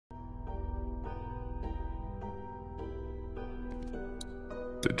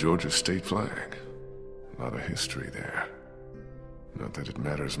The Georgia state flag. A lot of history there. Not that it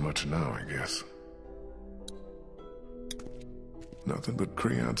matters much now, I guess. Nothing but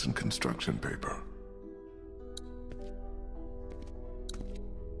crayons and construction paper.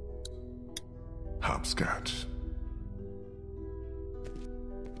 Hopscotch.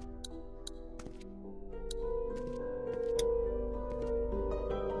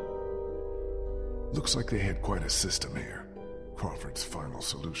 Looks like they had quite a system here. Crawford's final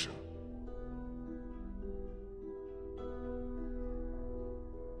solution.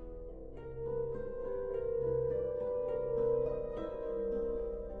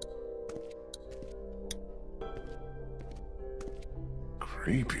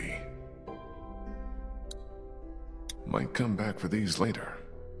 Creepy. Might come back for these later.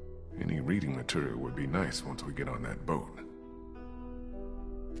 Any reading material would be nice once we get on that boat.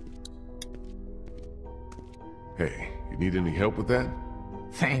 Hey, you need any help with that?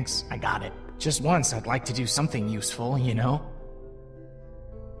 Thanks, I got it. Just once I'd like to do something useful, you know?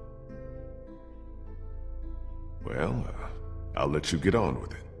 Well, I'll let you get on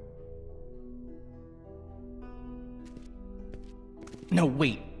with it. No,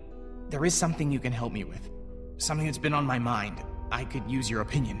 wait. There is something you can help me with. Something that's been on my mind. I could use your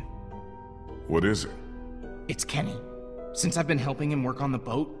opinion. What is it? It's Kenny. Since I've been helping him work on the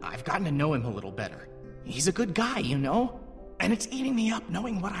boat, I've gotten to know him a little better. He's a good guy, you know? And it's eating me up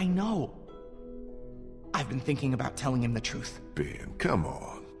knowing what I know. I've been thinking about telling him the truth. Ben, come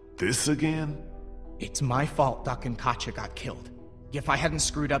on. This again? It's my fault Duck and Katjaa got killed. If I hadn't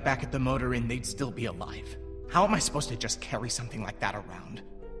screwed up back at the motor inn, they'd still be alive. How am I supposed to just carry something like that around?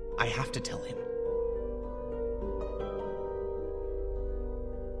 I have to tell him.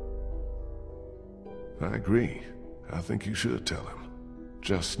 I agree. I think you should tell him.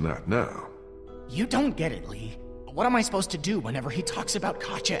 Just not now. You don't get it, Lee. What am I supposed to do whenever he talks about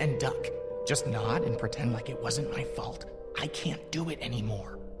Katjaa and Duck? Just nod and pretend like it wasn't my fault? I can't do it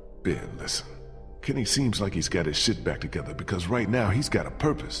anymore. Ben, listen. Kenny seems like he's got his shit back together because right now he's got a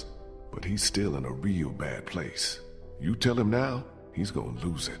purpose. But he's still in a real bad place. You tell him now, he's gonna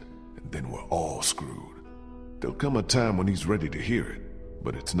lose it. And then we're all screwed. There'll come a time when he's ready to hear it.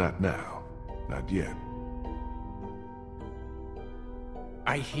 But it's not now. Not yet.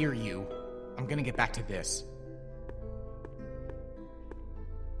 I hear you. I'm gonna get back to this.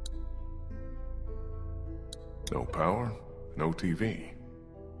 No power, no TV.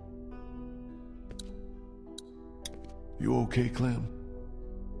 You okay, Clem?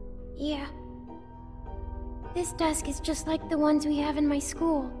 Yeah. This desk is just like the ones we have in my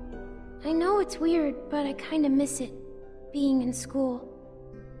school. I know it's weird, but I kinda miss it, being in school.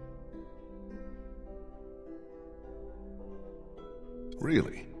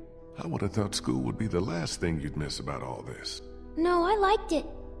 Really? I would have thought school would be the last thing you'd miss about all this. No, I liked it.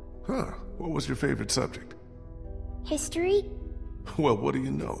 Huh, what was your favorite subject? History? Well, what do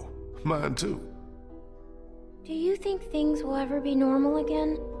you know? Mine too. Do you think things will ever be normal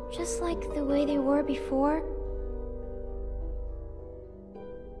again? Just like the way they were before?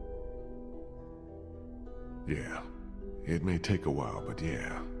 Yeah. It may take a while, but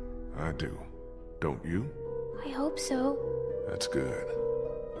yeah, I do. Don't you? I hope so. That's good.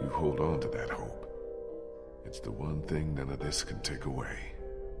 You hold on to that hope. It's the one thing none of this can take away.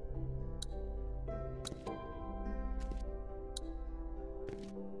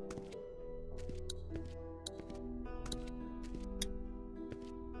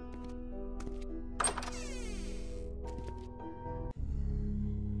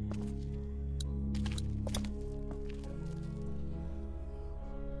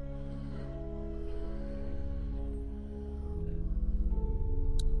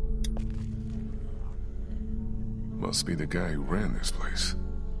 Must be the guy who ran this place.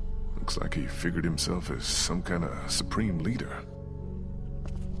 Looks like he figured himself as some kind of supreme leader.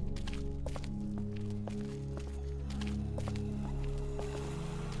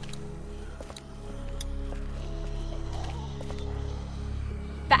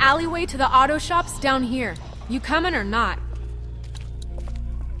 The alleyway to the auto shop's down here. You coming or not?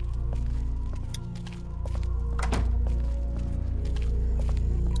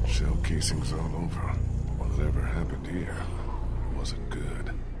 Shell casings all over. Whatever happened here wasn't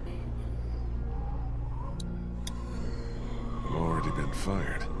good. They've already been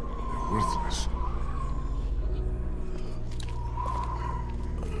fired. They're worthless.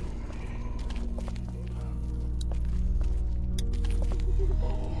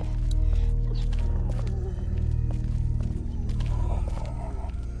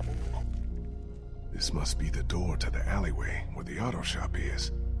 This must be the door to the alleyway where the auto shop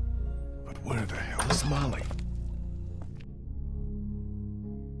is. But where the hell is Molly?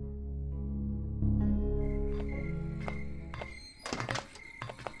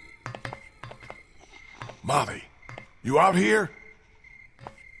 Molly, you out here?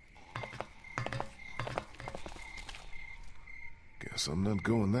 Guess I'm not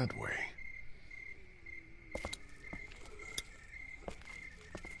going that way.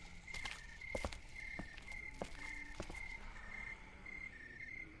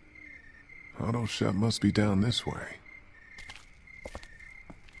 Auto shop must be down this way.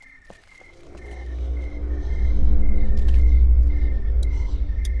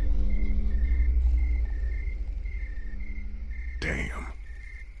 Damn.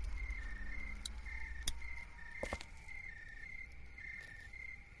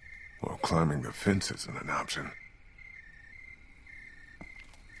 Well, climbing the fence isn't an option.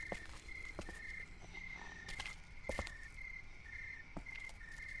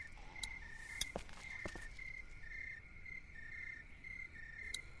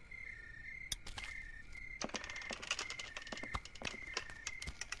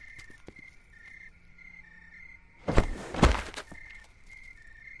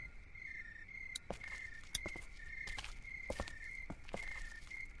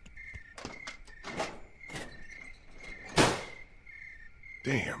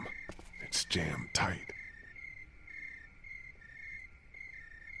 Damn, it's jammed tight.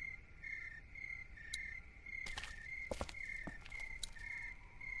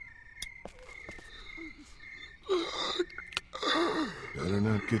 Better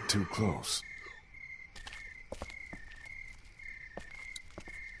not get too close.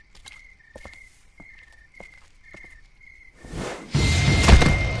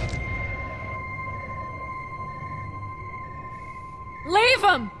 Leave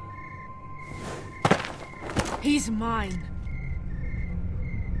him! He's mine.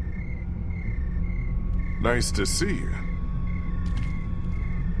 Nice to see you.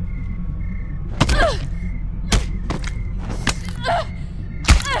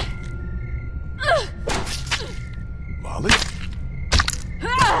 Molly?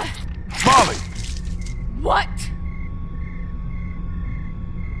 Molly! What?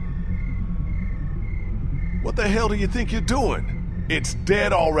 What the hell do you think you're doing? It's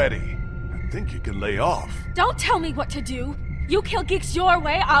dead already. I think you can lay off. Don't tell me what to do. You kill geeks your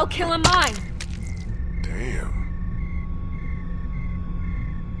way, I'll kill him mine. Damn.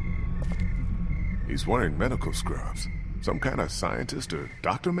 He's wearing medical scrubs. Some kind of scientist or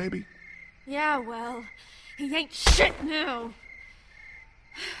doctor, maybe? Yeah, well, he ain't shit now.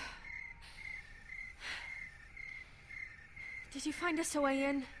 Did you find us a way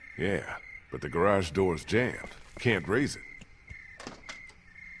in? Yeah, but the garage door's jammed. Can't raise it.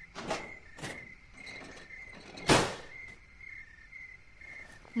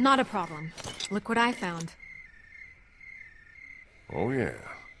 Not a problem. Look what I found. Oh yeah,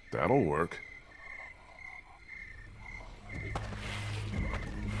 that'll work.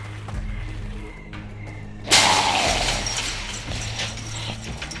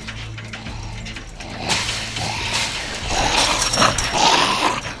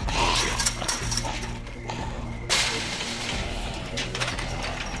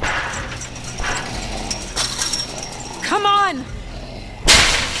 Come on!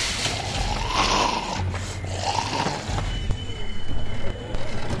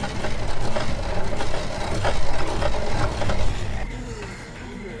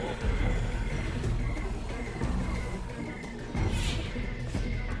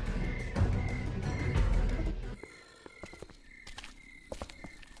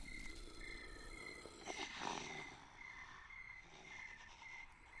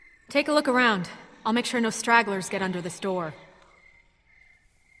 Take a look around. I'll make sure no stragglers get under this door.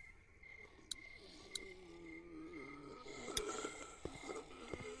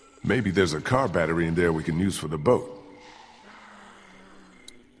 Maybe there's a car battery in there we can use for the boat.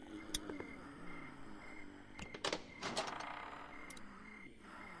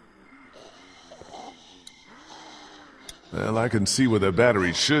 Well, I can see where the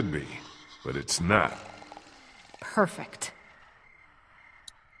battery should be, but it's not. Perfect.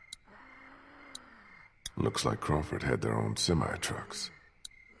 Looks like Crawford had their own semi-trucks.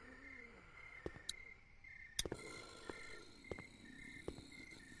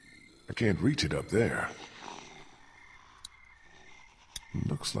 I can't reach it up there.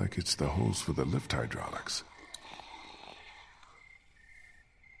 Looks like it's the hose for the lift hydraulics.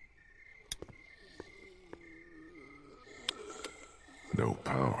 No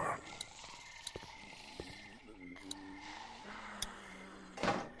power.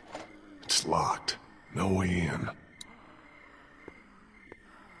 It's locked. No way in.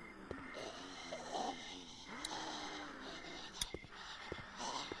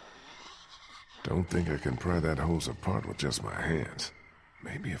 Don't think I can pry that hose apart with just my hands.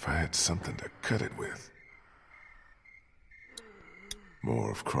 Maybe if I had something to cut it with.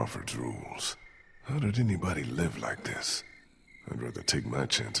 More of Crawford's rules. How did anybody live like this? I'd rather take my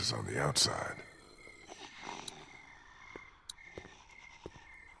chances on the outside.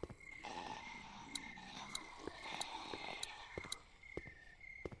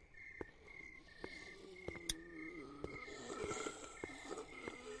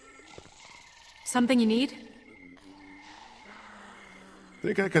 Something you need?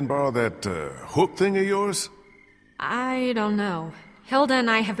 Think I can borrow that, hook thing of yours? I don't know. Hilda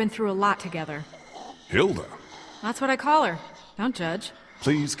and I have been through a lot together. Hilda? That's what I call her. Don't judge.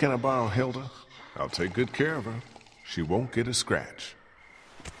 Please, can I borrow Hilda? I'll take good care of her. She won't get a scratch.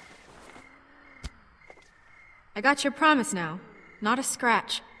 I got your promise now. Not a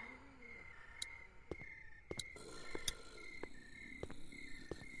scratch.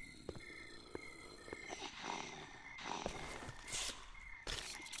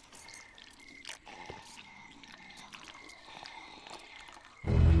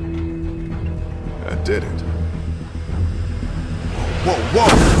 I did it. Whoa, whoa!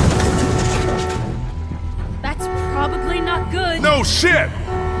 That's probably not good. No shit!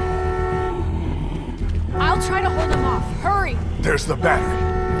 I'll try to hold him off. Hurry! There's the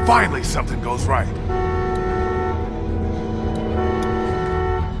battery. Finally something goes right.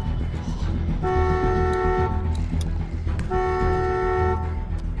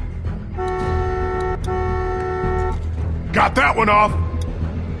 Got that one off!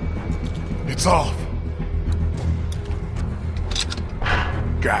 It's off.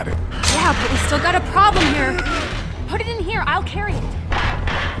 Got it. Yeah, but we still got a problem here. Put it in here. I'll carry it.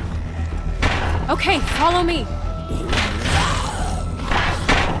 Okay, follow me.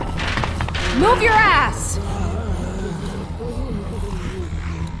 Move your ass!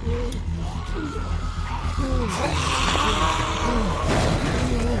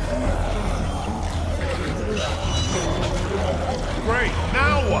 Great,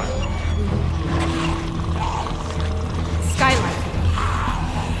 now what? Skylight.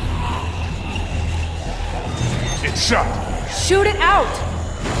 It's shut. Shoot it out!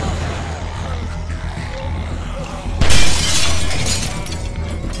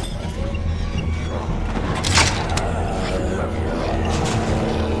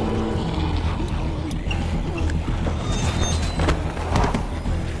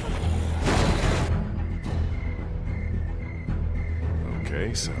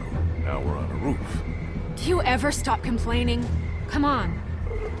 Okay, so now we're on a roof. Do you ever stop complaining? Come on.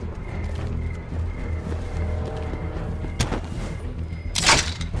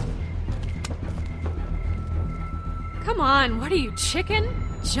 Come on, what are you, chicken?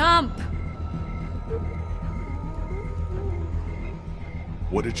 Jump!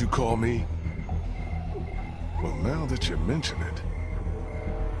 What did you call me? Well, now that you mention it.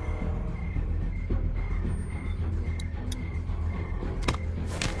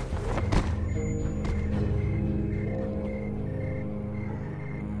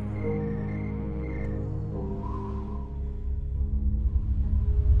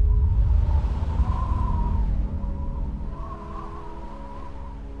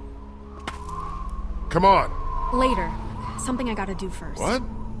 Come on. Later. Something I gotta do first. What?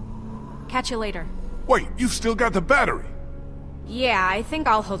 Catch you later. Wait, you still got the battery. Yeah, I think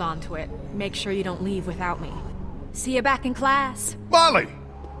I'll hold on to it. Make sure you don't leave without me. See you back in class. Molly!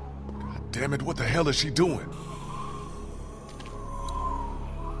 God damn it, what the hell is she doing?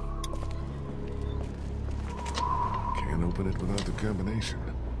 Can't open it without the combination.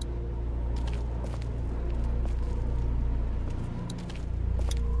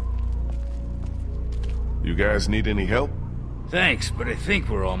 You guys need any help? Thanks, but I think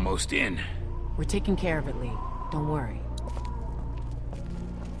we're almost in. We're taking care of it, Lee. Don't worry.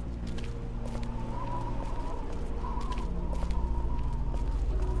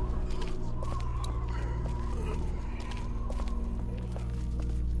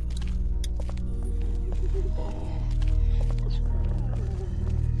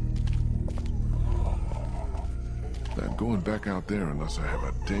 Not going back out there unless I have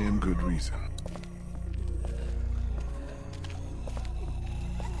a damn good reason.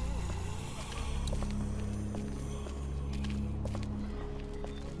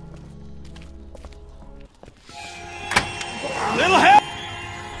 Little help!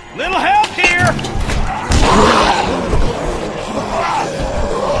 Little help here!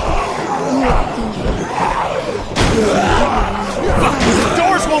 Fuck, the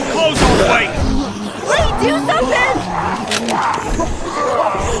doors won't close all the way! Lee, do something!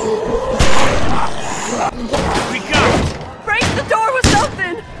 We got it! Break the door with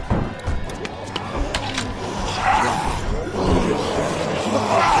something!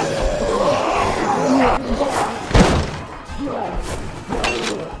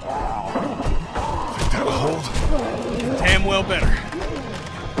 Think that'll hold? Damn well better.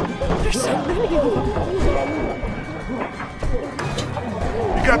 There's so many of them.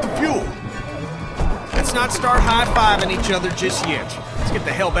 You got the fuel. Let's not start high-fiving each other just yet. Let's get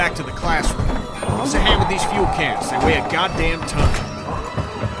the hell back to the classroom. What's a hand with these fuel cans? They weigh a goddamn ton.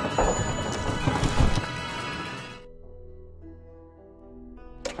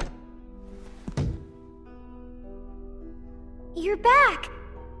 You're back!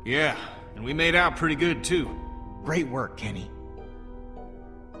 Yeah, and we made out pretty good, too. Great work, Kenny.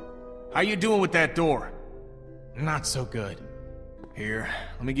 How you doing with that door? Not so good. Here,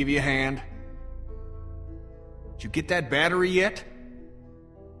 let me give you a hand. Did you get that battery yet?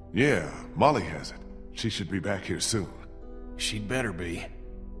 Yeah, Molly has it. She should be back here soon. She'd better be.